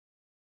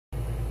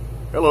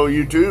Hello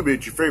YouTube,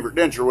 it's your favorite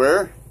denture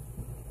wearer.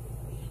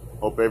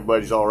 Hope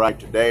everybody's all right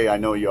today. I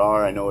know you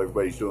are. I know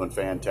everybody's doing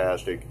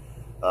fantastic.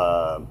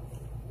 I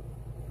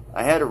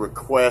had a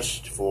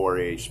request for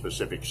a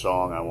specific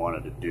song I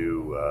wanted to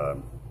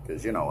do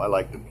because, you know, I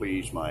like to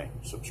please my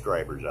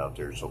subscribers out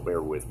there, so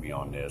bear with me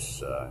on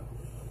this. I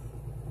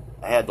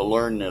had to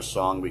learn this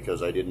song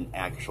because I didn't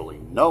actually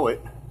know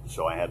it,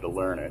 so I had to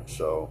learn it.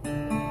 So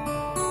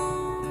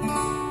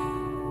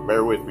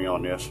bear with me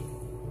on this.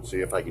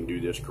 See if I can do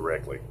this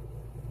correctly.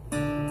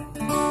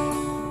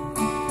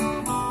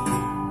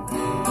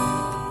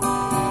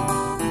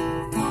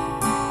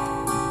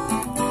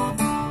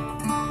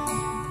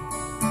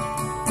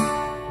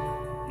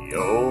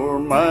 You're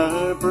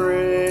my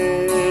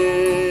bread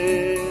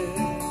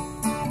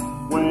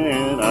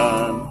when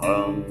I'm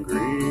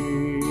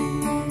hungry.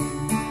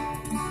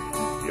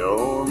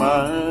 You're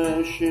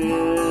my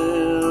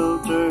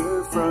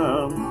shelter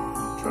from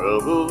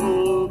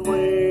troubled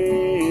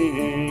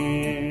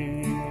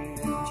winds.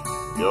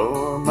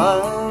 You're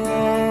my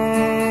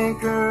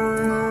anchor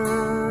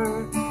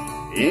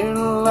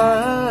in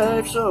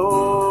life's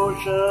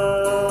ocean,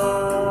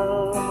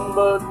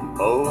 but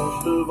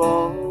most of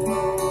all,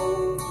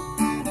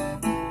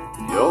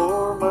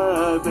 you're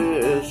my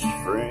best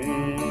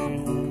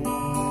friend.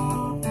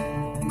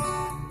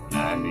 When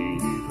I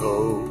need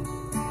hope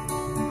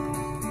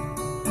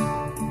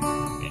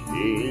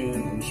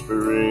and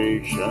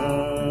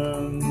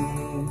inspiration,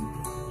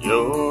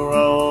 you're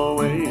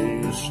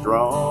always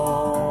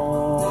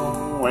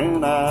strong.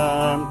 When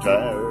I'm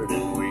tired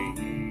and weak,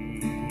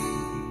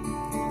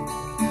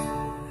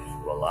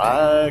 well,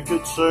 I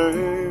could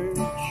search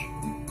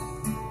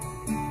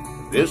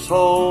this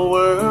whole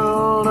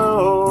world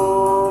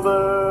over,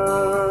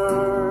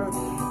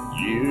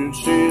 you'd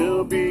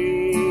still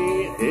be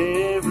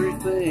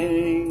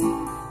everything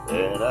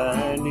that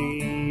I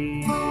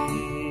need.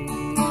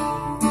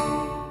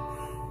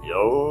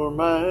 You're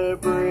my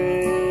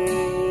bread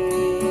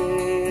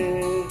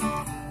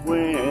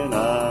when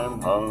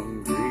I'm hungry.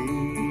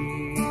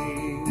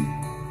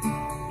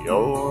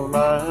 You're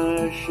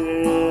my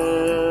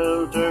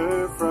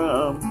shelter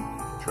from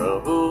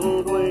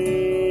troubled winds.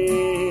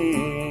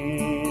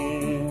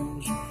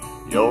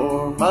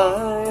 You're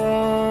my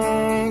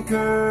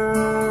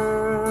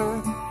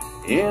anchor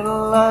in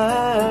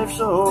life's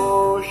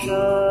ocean,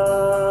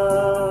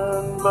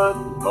 but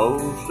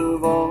most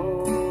of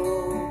all,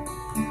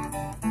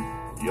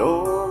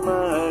 you're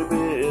my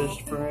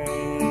best friend.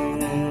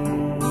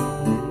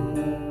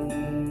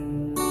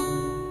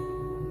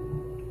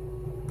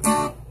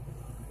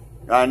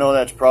 I know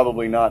that's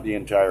probably not the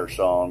entire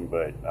song,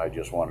 but I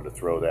just wanted to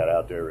throw that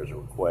out there as a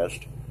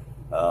request.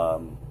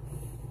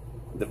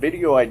 The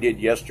video I did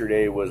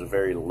yesterday was a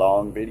very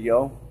long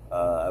video.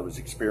 I was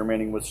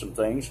experimenting with some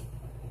things.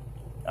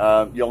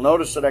 You'll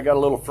notice that I got a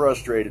little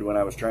frustrated when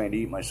I was trying to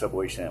eat my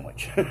Subway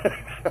sandwich.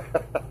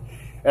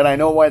 And I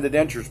know why the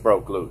dentures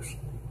broke loose.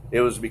 It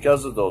was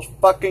because of those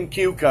fucking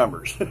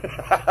cucumbers.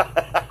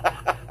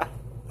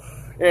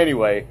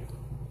 Anyway,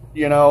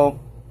 you know,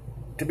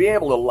 to be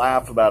able to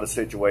laugh about a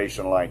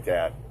situation like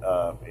that,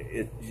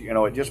 it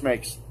just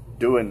makes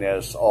doing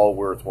this all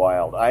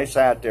worthwhile. I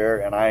sat there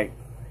and I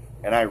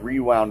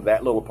rewound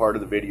that little part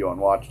of the video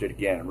and watched it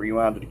again, and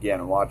rewound it again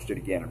and watched it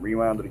again, and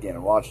rewound it again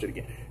and watched it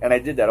again. And I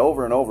did that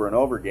over and over and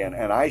over again,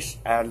 and I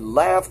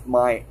laughed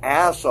my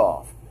ass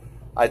off.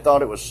 I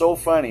thought it was so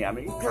funny. I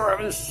mean, you throw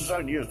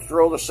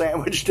the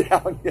sandwich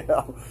down, you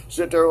know,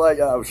 sit there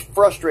like I was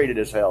frustrated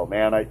as hell,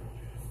 man.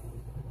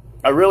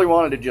 I really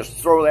wanted to just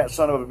throw that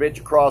son of a bitch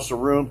across the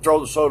room, throw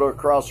the soda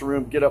across the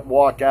room, get up,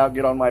 walk out,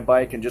 get on my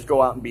bike, and just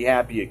go out and be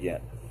happy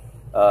again.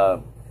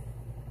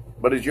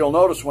 But as you'll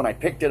notice, when I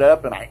picked it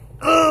up and I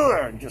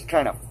just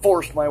kind of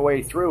forced my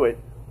way through it,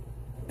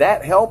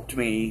 that helped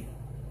me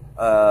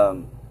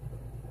to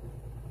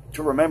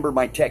remember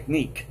my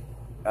technique.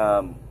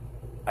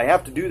 I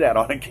have to do that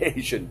on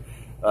occasion.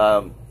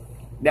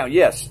 Now,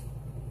 yes,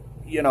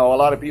 you know, a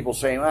lot of people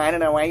say, well, I don't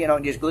know why you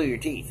don't just glue your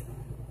teeth.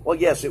 Well,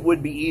 yes, it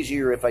would be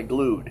easier if I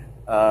glued.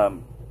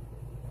 And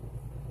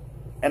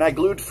I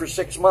glued for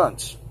 6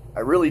 months.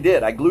 I really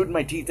did. I glued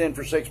my teeth in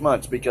for 6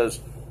 months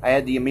because I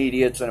had the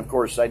immediates, and of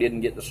course I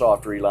didn't get the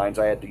soft relines.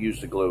 I had to use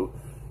the glue.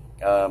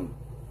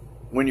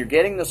 When you're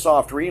getting the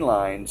soft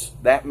relines,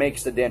 that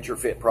makes the denture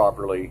fit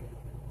properly.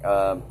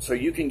 So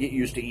you can get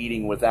used to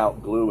eating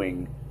without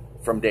gluing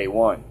from day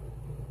one.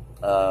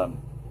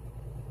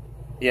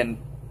 In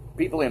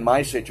people in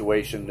my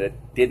situation that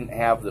didn't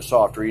have the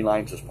soft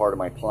relines as part of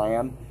my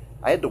plan,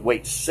 I had to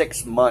wait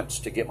 6 months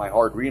to get my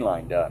hard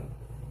reline done,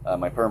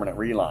 my permanent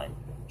reline.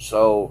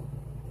 So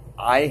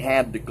I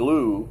had to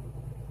glue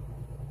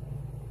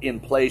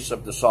in place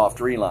of the soft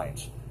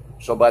relines.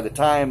 So by the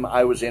time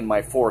I was in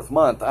my 4th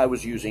month, I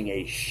was using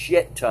a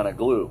shit ton of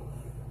glue.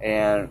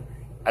 And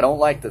I don't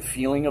like the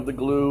feeling of the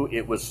glue.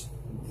 It was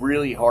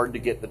really hard to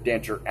get the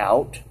denture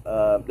out.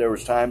 There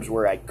was times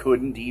where I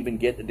couldn't even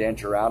get the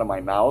denture out of my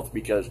mouth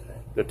because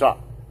the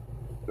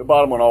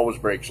bottom one always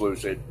breaks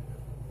loose.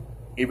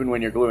 Even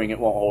when you're gluing, it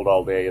won't hold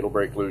all day. It'll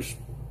break loose.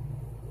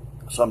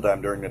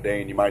 sometime during the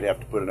day, and you might have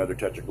to put another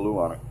touch of glue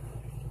on it.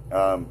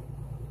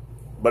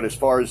 But as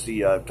far as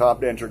the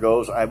top denture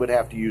goes, I would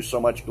have to use so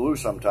much glue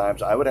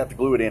sometimes. I would have to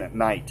glue it in at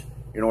night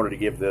in order to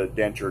give the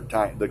denture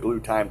time, the glue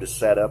time to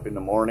set up in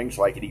the morning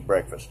so I could eat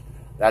breakfast.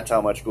 That's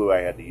how much glue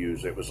I had to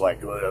use. It was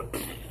like, half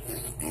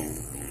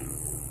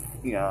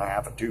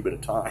a tube at a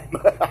time.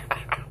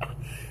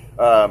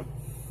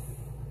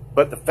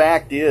 But the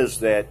fact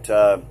is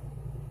that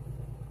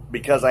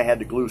because I had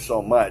to glue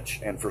so much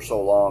and for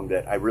so long,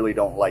 that I really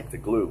don't like the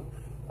glue.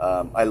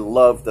 I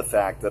love the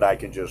fact that I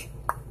can just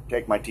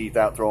take my teeth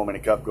out, throw them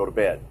in a cup, go to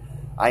bed.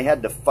 I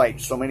had to fight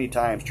so many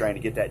times trying to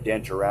get that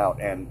denture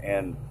out,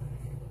 and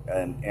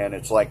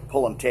it's like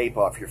pulling tape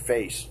off your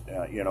face,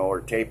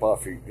 or tape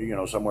off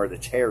your, somewhere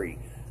that's hairy.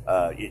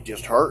 It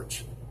just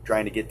hurts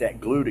trying to get that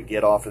glue to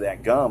get off of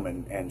that gum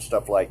and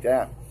stuff like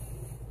that.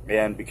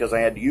 And because I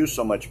had to use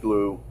so much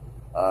glue,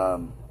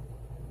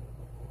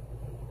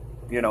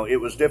 it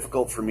was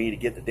difficult for me to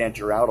get the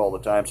denture out all the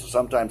time. So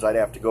sometimes I'd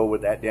have to go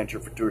with that denture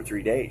for 2 or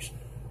 3 days.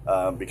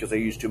 Because I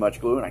used too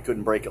much glue and I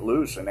couldn't break it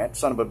loose, and that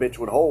son of a bitch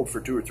would hold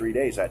for 2 or 3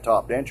 days, that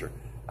top denture.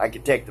 I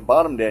could take the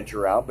bottom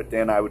denture out, but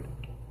then I would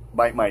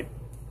bite my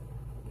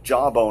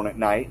jawbone at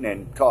night and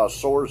then cause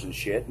sores and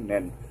shit, and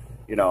then,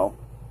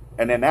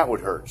 and then that would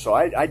hurt. So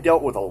I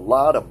dealt with a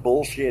lot of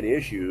bullshit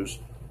issues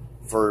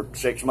for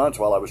 6 months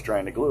while I was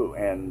trying to glue,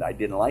 and I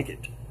didn't like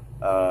it.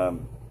 I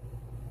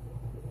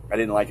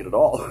didn't like it at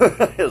all,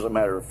 as a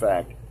matter of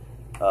fact.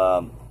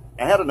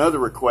 I had another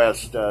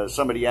request.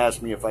 Somebody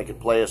asked me if I could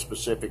play a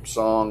specific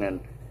song,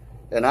 and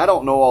I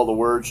don't know all the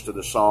words to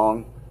the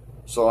song,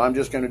 so I'm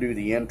just going to do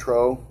the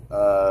intro.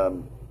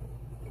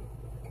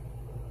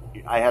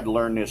 I had to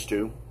learn this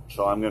too,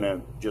 so I'm going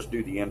to just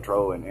do the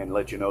intro and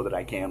let you know that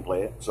I can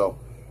play it. So.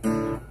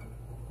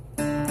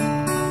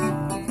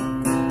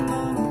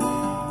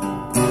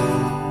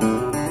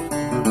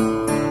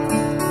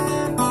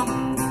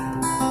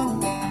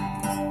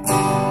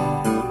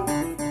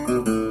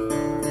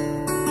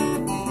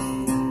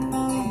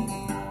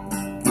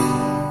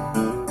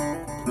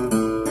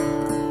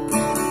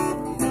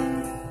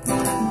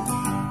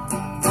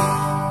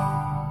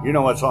 You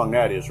know what song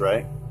that is,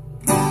 right?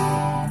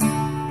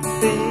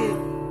 Big,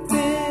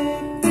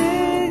 big,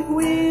 big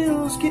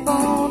wheels keep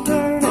on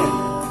turning.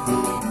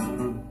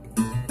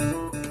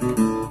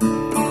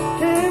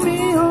 Carry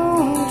me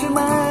home to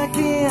my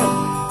kin.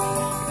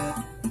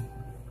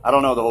 I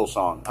don't know the whole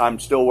song. I'm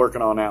still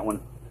working on that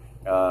one.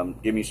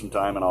 Give me some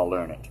time and I'll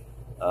learn it.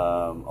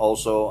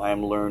 Also,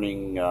 I'm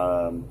learning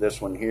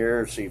this one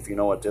here. See if you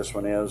know what this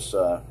one is.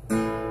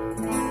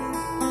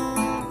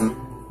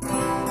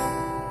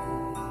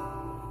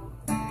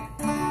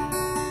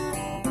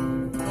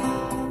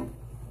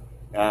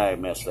 I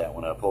messed that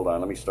one up. Hold on,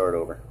 let me start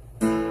over.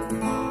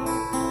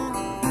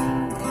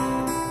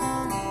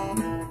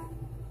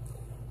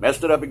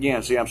 Messed it up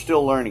again. See, I'm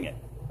still learning it.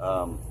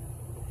 Hold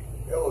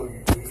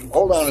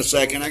on a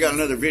second. I got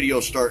another video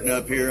starting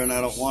up here, and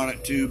I don't want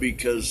it to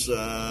because,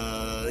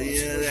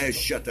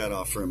 shut that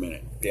off for a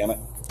minute. Damn it.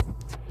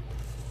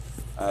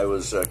 I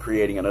was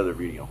creating another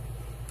video,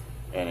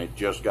 and it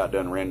just got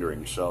done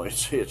rendering. So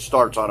it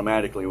starts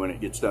automatically when it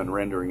gets done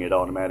rendering. It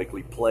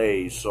automatically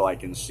plays so I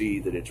can see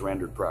that it's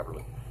rendered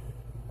properly.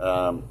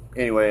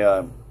 Anyway,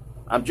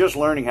 I'm just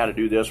learning how to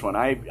do this one.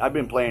 I've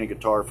been playing a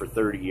guitar for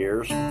 30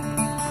 years.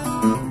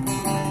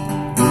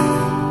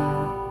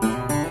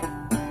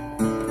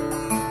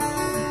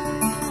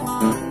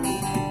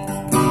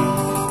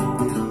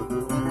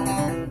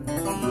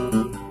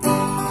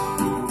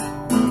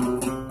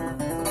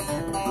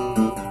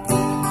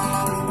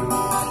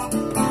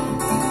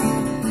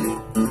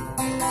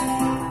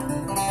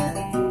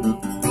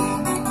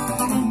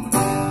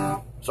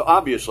 So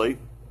obviously,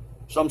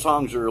 some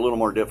songs are a little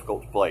more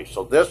difficult to play.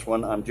 So this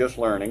one, I'm just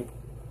learning.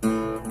 And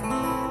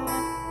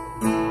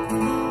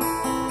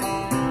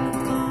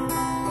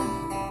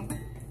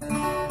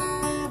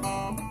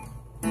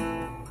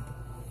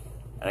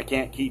I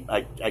can't keep,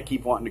 I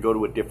keep wanting to go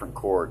to a different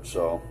chord,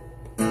 so.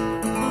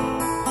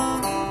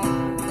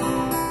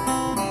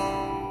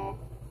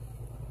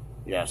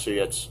 Yeah, see,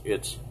 it's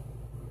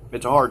a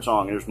hard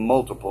song. There's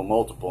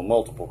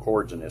multiple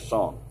chords in this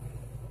song.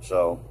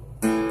 So.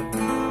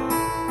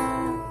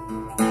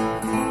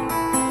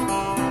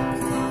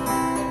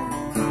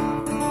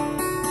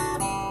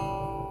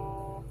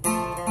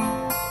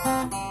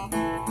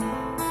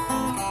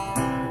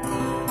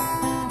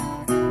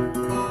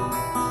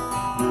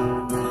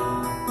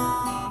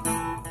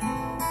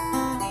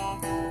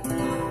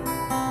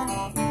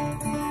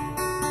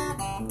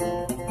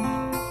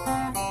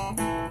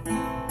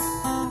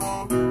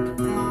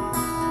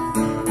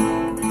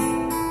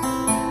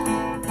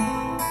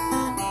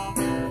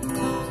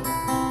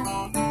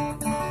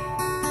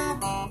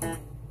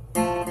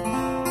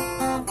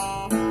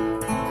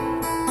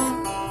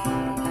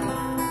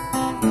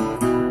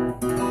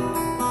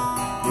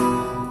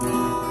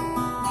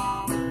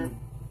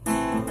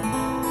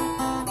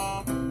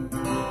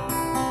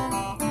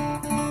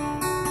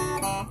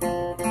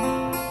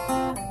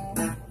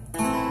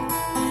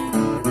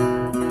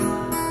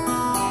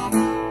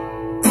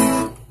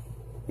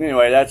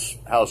 Anyway, that's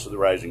House of the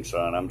Rising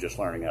Sun. I'm just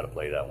learning how to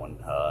play that one.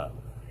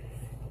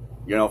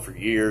 You know, for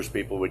years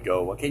people would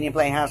go, well, can you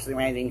play House of the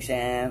Rising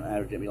Sun? I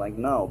would be like,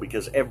 no,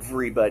 because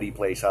everybody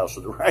plays House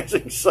of the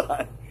Rising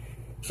Sun.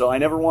 So I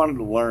never wanted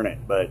to learn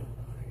it, but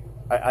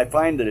I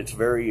find that it's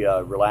very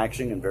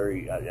relaxing and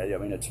very, I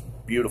mean, it's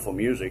beautiful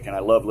music, and I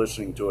love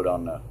listening to it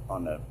on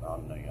the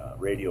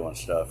radio and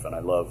stuff, and I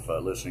love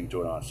listening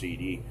to it on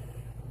CD.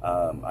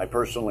 I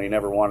personally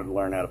never wanted to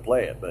learn how to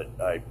play it, but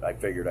I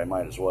figured I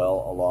might as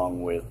well,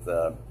 along with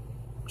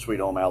Sweet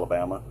Home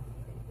Alabama.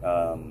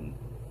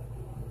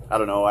 I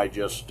don't know, I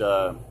just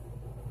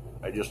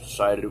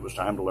decided it was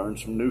time to learn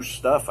some new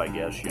stuff, I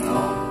guess, you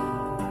know.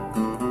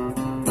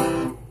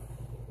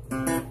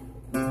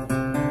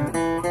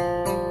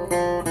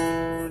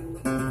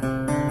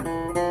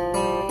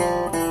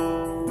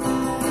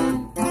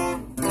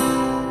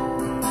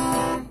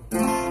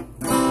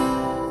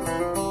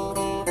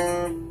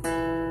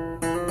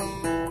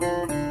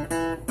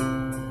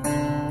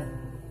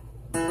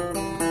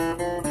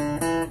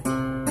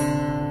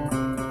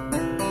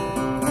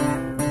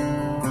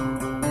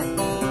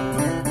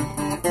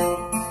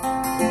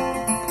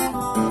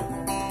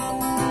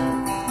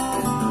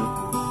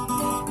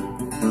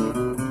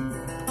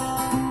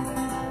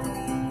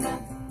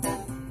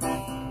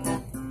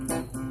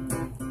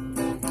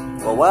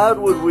 Well,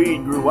 wildwood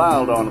weed grew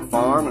wild on the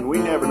farm, and we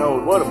never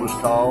knowed what it was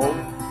called.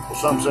 Well,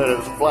 some said it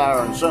was a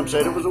flower, and some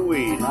said it was a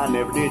weed, and I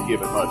never did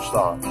give it much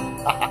thought.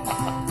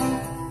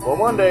 Well,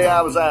 one day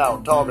I was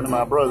out talking to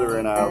my brother,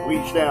 and I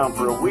reached down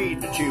for a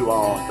weed to chew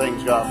on.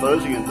 Things got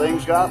fuzzy, and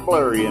things got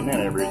blurry, and then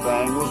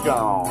everything was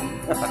gone.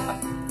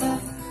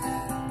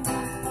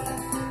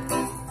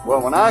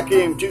 Well, when I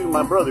came to,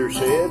 my brother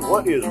said,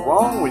 "What is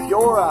wrong with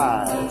your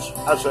eyes?"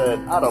 I said,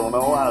 "I don't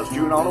know, I was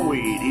chewing on a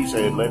weed." He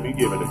said, "Let me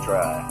give it a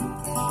try."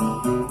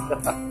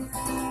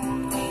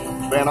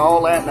 Spent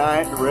all that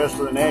night and the rest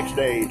of the next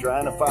day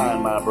trying to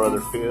find my brother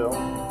Phil.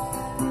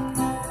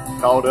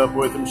 Called up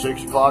with him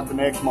 6 o'clock the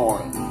next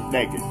morning,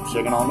 naked,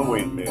 sitting on the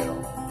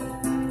windmill.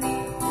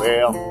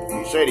 Well,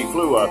 he said he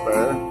flew up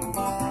there.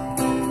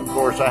 Of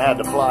course, I had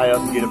to fly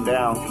up and get him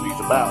down because he's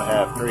about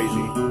half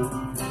crazy.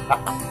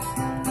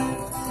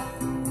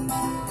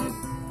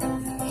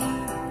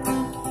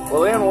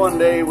 Well, then one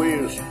day we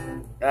was,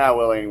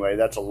 well, anyway,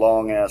 that's a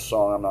long-ass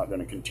song. I'm not going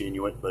to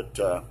continue it, but,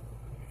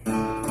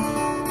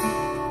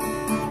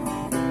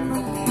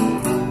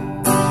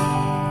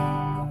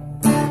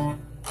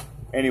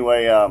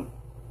 anyway,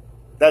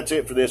 that's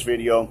it for this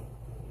video.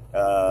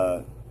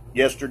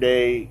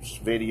 Yesterday's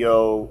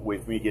video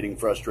with me getting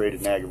frustrated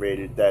and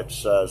aggravated,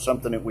 that's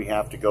something that we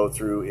have to go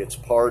through. It's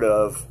part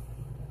of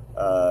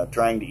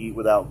trying to eat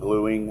without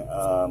gluing.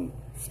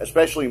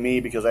 Especially me,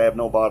 because I have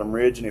no bottom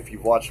ridge, and if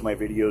you've watched my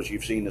videos,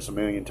 you've seen this a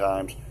million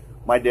times.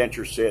 My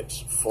denture sits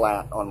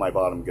flat on my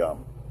bottom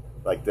gum,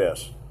 like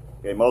this.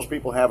 Okay, most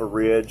people have a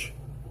ridge,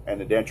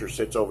 and the denture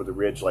sits over the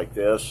ridge like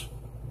this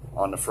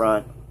on the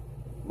front.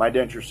 My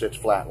denture sits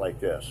flat like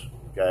this,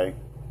 okay?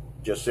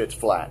 Just sits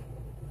flat.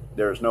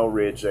 There's no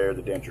ridge there.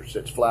 The denture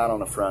sits flat on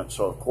the front,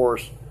 so of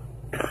course,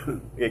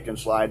 it can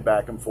slide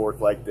back and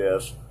forth like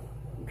this,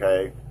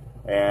 okay?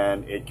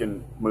 And it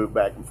can move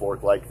back and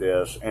forth like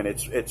this, and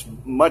it's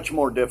much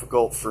more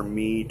difficult for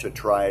me to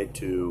try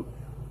to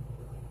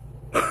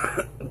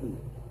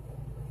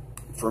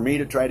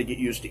get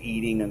used to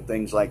eating and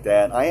things like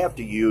that. I have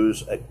to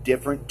use a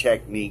different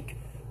technique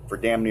for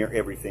damn near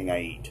everything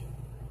I eat.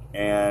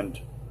 And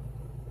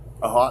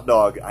a hot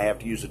dog, I have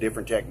to use a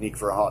different technique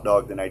for a hot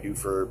dog than I do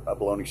for a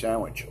bologna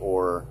sandwich,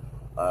 or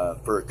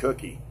for a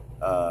cookie,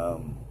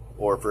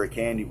 or for a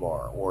candy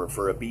bar, or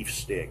for a beef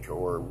stick,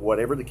 or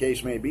whatever the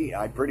case may be.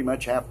 I pretty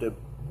much have to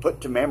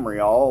put to memory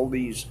all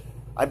these.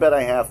 I bet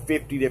I have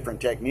 50 different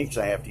techniques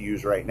I have to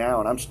use right now,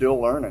 and I'm still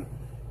learning.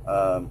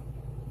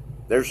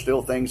 There's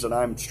still things that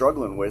I'm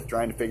struggling with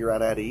trying to figure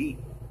out how to eat.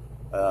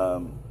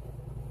 I'm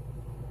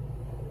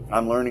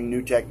learning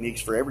new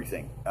techniques for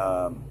everything.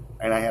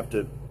 And I have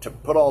to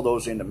put all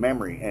those into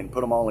memory and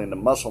put them all into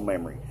muscle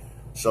memory,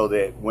 so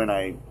that when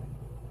I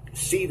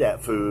see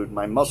that food,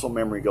 my muscle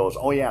memory goes,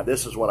 oh yeah,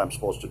 this is what I'm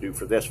supposed to do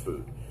for this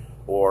food.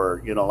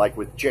 Or, you know, like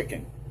with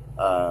chicken,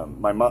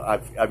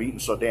 I've eaten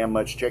so damn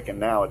much chicken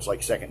now, it's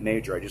like second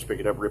nature. I just pick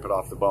it up, rip it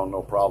off the bone,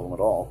 no problem at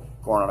all.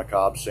 Corn on the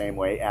cob, same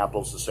way.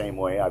 Apples, the same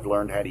way. I've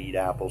learned how to eat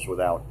apples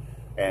without,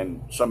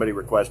 and somebody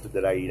requested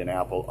that I eat an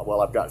apple.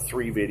 Well, I've got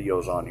 3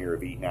 videos on here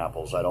of eating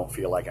apples. I don't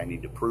feel like I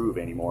need to prove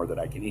anymore that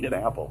I can eat an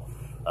apple.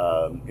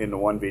 In the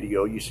one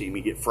video, you see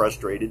me get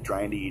frustrated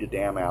trying to eat a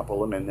damn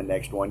apple, and then the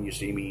next one, you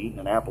see me eating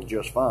an apple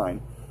just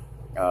fine,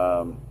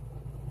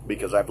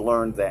 because I've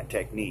learned that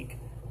technique.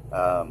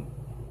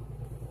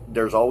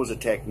 There's always a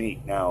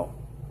technique. Now,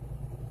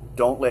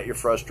 don't let your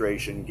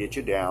frustration get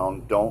you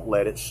down. Don't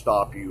let it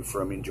stop you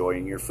from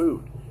enjoying your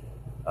food.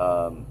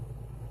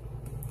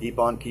 Keep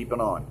on keeping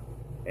on.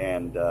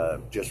 And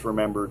just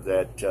remember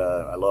that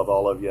I love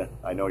all of you.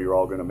 I know you're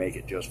all going to make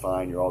it just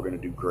fine. You're all going to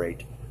do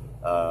great.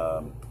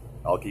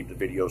 I'll keep the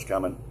videos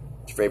coming.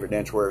 It's your favorite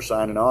Dench Wearer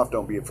signing off.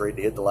 Don't be afraid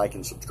to hit the like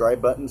and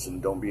subscribe buttons, and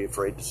don't be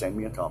afraid to send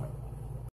me a comment.